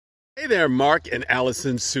Hey there, Mark and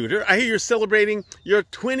Allison Suter. I hear you're celebrating your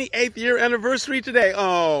 28th year anniversary today.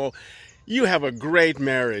 Oh, you have a great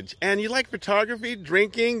marriage. And you like photography,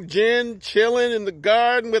 drinking, gin, chilling in the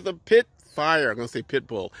garden with a pit fire. I'm going to say pit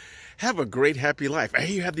bull. Have a great, happy life. I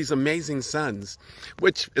hear you have these amazing sons,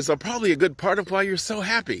 which is probably a good part of why you're so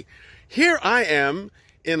happy. Here I am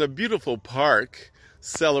in a beautiful park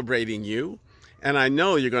celebrating you. And I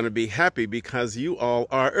know you're going to be happy because you all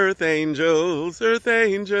are earth angels, earth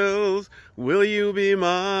angels. Will you be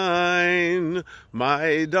mine,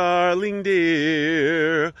 my darling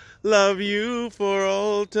dear? Love you for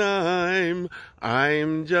all time.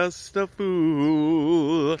 I'm just a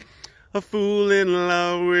fool in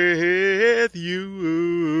love with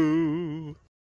you.